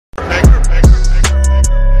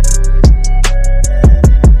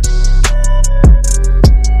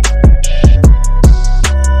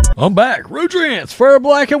I'm back. Rudrance for a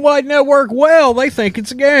Black and White Network. Well, they think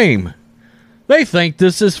it's a game. They think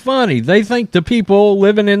this is funny. They think the people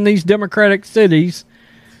living in these democratic cities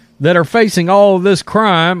that are facing all of this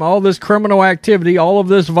crime, all this criminal activity, all of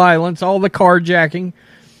this violence, all the carjacking,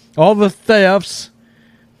 all the thefts,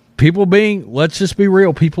 people being, let's just be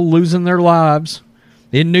real, people losing their lives.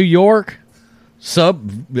 In New York,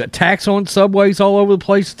 attacks on subways all over the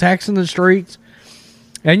place, attacks in the streets.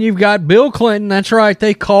 And you've got Bill Clinton. That's right.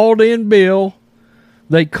 They called in Bill.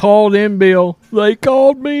 They called me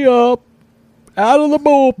up out of the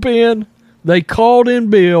bullpen. They called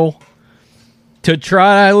in Bill to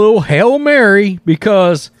try a little Hail Mary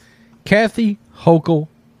because Kathy Hochul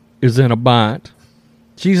is in a bind.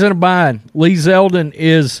 She's in a bind. Lee Zeldin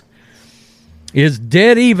is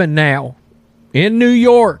dead even now in New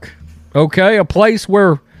York. Okay, a place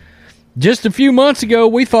where just a few months ago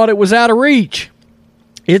we thought it was out of reach.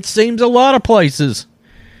 It seems a lot of places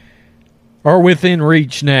are within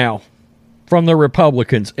reach now from the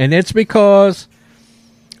Republicans. And it's because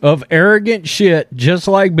of arrogant shit, just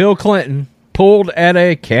like Bill Clinton pulled at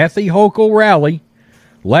a Kathy Hochul rally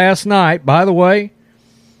last night. By the way,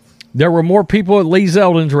 there were more people at Lee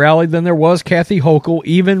Zeldin's rally than there was Kathy Hochul,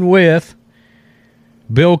 even with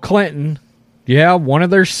Bill Clinton, one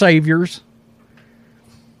of their saviors.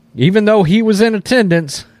 Even though he was in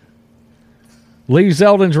attendance, Lee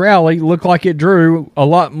Zeldin's rally looked like it drew a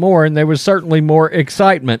lot more, and there was certainly more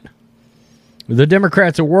excitement. The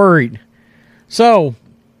Democrats are worried. So,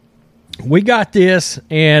 we got this,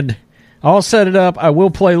 and I'll set it up. I will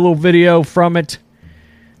play a little video from it.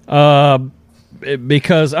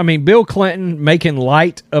 Because, Bill Clinton making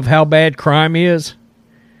light of how bad crime is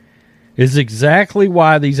exactly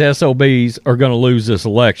why these SOBs are going to lose this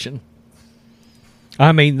election.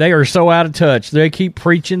 They are so out of touch. They keep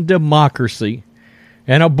preaching democracy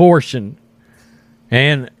and abortion.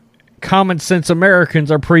 And common sense Americans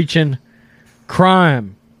are preaching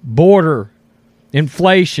crime, border,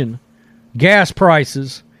 inflation, gas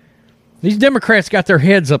prices. These Democrats got their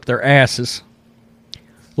heads up their asses.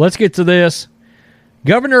 Let's get to this.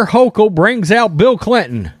 Governor Hochul brings out Bill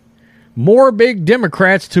Clinton. More big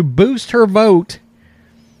Democrats to boost her vote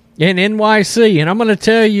in NYC. And I'm going to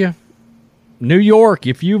tell you, New York,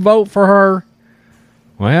 if you vote for her,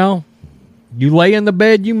 well, you lay in the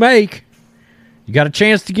bed you make. You got a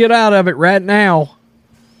chance to get out of it right now.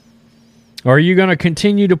 Or are you going to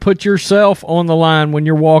continue to put yourself on the line when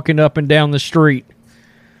you're walking up and down the street?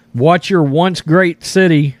 Watch your once great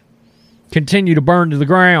city continue to burn to the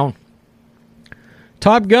ground.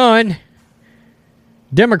 Top Gun.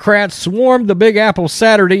 Democrats swarmed the Big Apple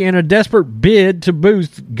Saturday in a desperate bid to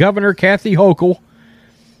boost Governor Kathy Hochul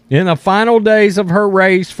in the final days of her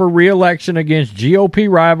race for re-election against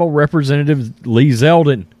GOP rival Representative Lee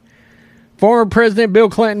Zeldin. Former President Bill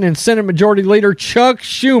Clinton and Senate Majority Leader Chuck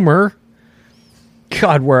Schumer,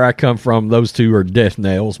 God, where I come from, those two are death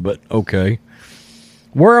nails, but okay,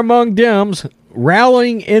 were among Dems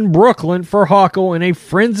rallying in Brooklyn for Hochul in a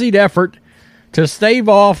frenzied effort to stave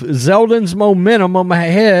off Zeldin's momentum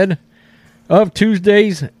ahead of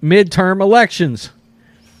Tuesday's midterm elections.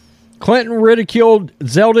 Clinton ridiculed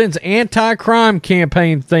Zeldin's anti-crime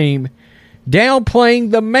campaign theme,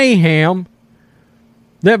 downplaying the mayhem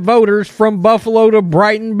that voters from Buffalo to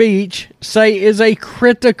Brighton Beach say is a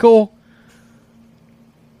critical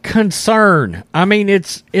concern.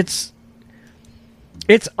 It's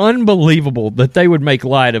unbelievable that they would make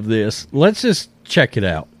light of this. Let's just check it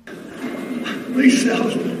out. Lee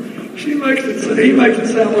Zeldin, he makes it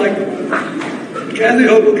sound like Kathy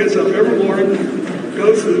Hochul gets up every morning,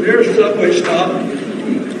 goes to the nearest subway stop,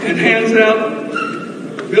 and hands out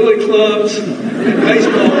billy clubs and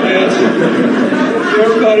baseball bats to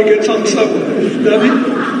everybody gets on the subway. Doesn't he?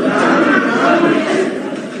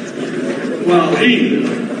 While he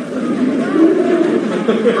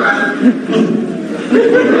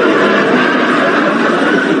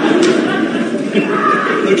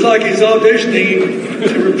looks like he's auditioning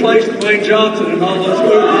to replace Dwayne Johnson in all those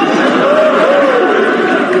movies.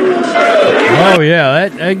 Oh, yeah,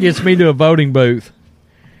 that gets me to a voting booth.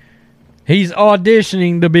 He's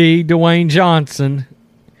auditioning to be Dwayne Johnson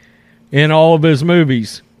in all of his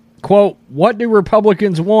movies. Quote, what do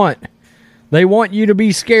Republicans want? They want you to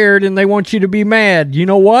be scared and they want you to be mad. You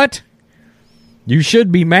know what? You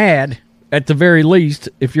should be mad, at the very least,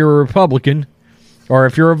 if you're a Republican or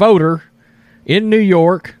if you're a voter in New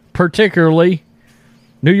York, particularly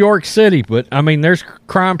New York City. But, there's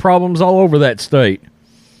crime problems all over that state.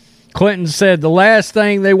 Clinton said the last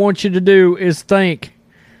thing they want you to do is think.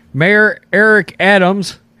 Mayor Eric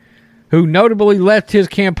Adams, who notably left his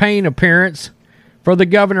campaign appearance for the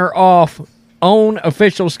governor off own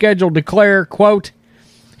official schedule declare, quote,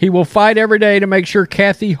 he will fight every day to make sure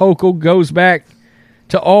Kathy Hochul goes back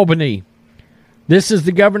to Albany. This is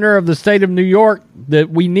the governor of the state of New York that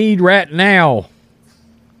we need right now.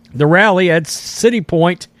 The rally at City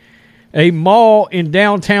Point, a mall in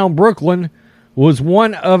downtown Brooklyn, was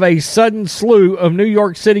one of a sudden slew of New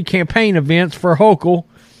York City campaign events for Hochul,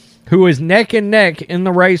 who is neck and neck in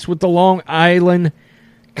the race with the Long Island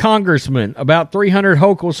congressman. About 300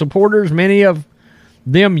 Hochul supporters, many of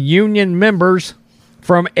them union members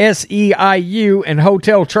from SEIU and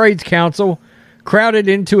Hotel Trades Council, crowded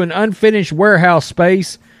into an unfinished warehouse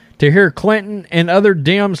space to hear Clinton and other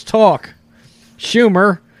Dems talk.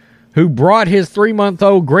 Schumer, who brought his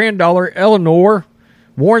 3-month-old granddaughter Eleanor,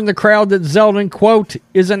 warned the crowd that Zeldin, quote,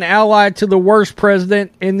 is an ally to the worst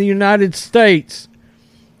president in the United States.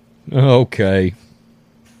 Okay.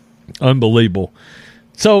 Unbelievable.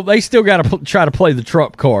 So they still got to try to play the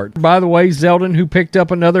Trump card. By the way, Zeldin, who picked up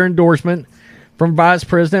another endorsement from Vice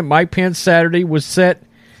President Mike Pence Saturday, was set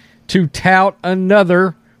to tout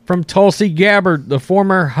another from Tulsi Gabbard, the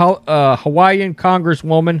former Hawaiian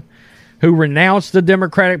congresswoman who renounced the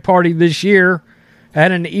Democratic Party this year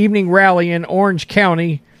at an evening rally in Orange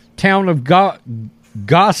County, town of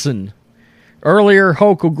Goshen. Earlier,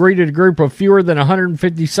 Hochul greeted a group of fewer than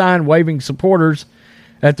 150 sign-waving supporters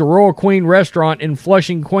at the Royal Queen restaurant in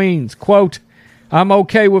Flushing, Queens. Quote, I'm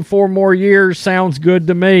okay with 4 more years. Sounds good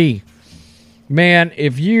to me. Man,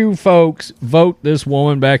 if you folks vote this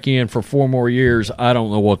woman back in for 4 more years, I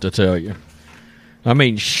don't know what to tell you. I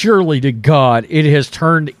mean, surely to God, it has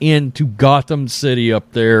turned into Gotham City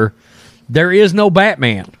up there. There is no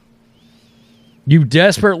Batman. You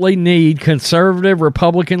desperately need conservative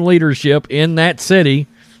Republican leadership in that city,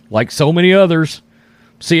 like so many others.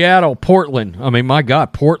 Seattle, Portland. I mean, my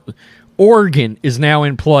God, Oregon is now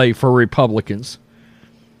in play for Republicans.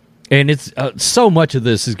 And it's so much of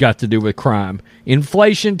this has got to do with crime.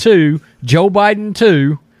 Inflation, too. Joe Biden,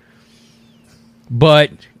 too.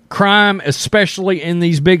 But crime, especially in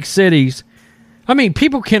these big cities. I mean,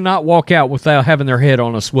 people cannot walk out without having their head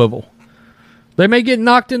on a swivel. They may get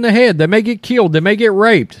knocked in the head. They may get killed. They may get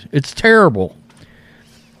raped. It's terrible.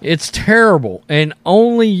 It's terrible. And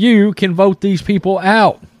only you can vote these people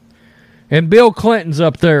out. And Bill Clinton's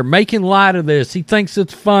up there making light of this. He thinks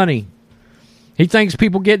it's funny. He thinks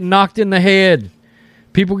people getting knocked in the head,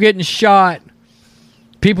 people getting shot,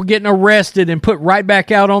 people getting arrested and put right back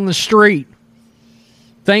out on the street.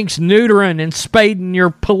 Thinks neutering and spading your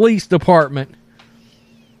police department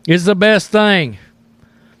is the best thing.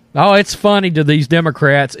 Oh, it's funny to these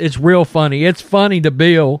Democrats. It's real funny. It's funny to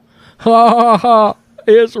Bill. Ha ha ha.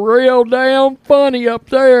 It's real damn funny up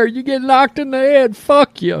there. You get knocked in the head.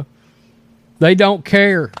 Fuck you. They don't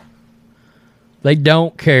care. They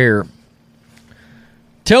don't care.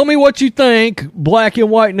 Tell me what you think, Black and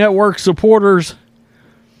White Network supporters.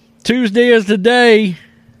 Tuesday is the day.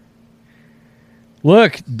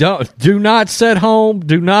 Look, do not sit home.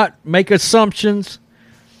 Do not make assumptions.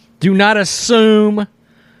 Do not assume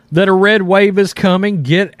that a red wave is coming.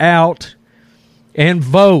 Get out and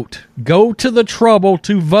vote. Go to the trouble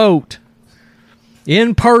to vote.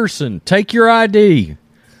 In person. Take your ID.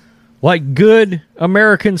 Like good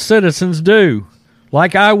American citizens do.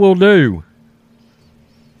 Like I will do.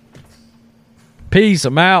 Peace.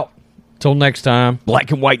 I'm out. Till next time.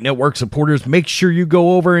 Black and White Network supporters, make sure you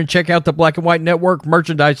go over and check out the Black and White Network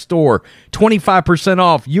merchandise store. 25%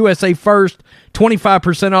 off USA First.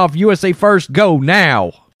 25% off USA First. Go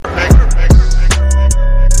now.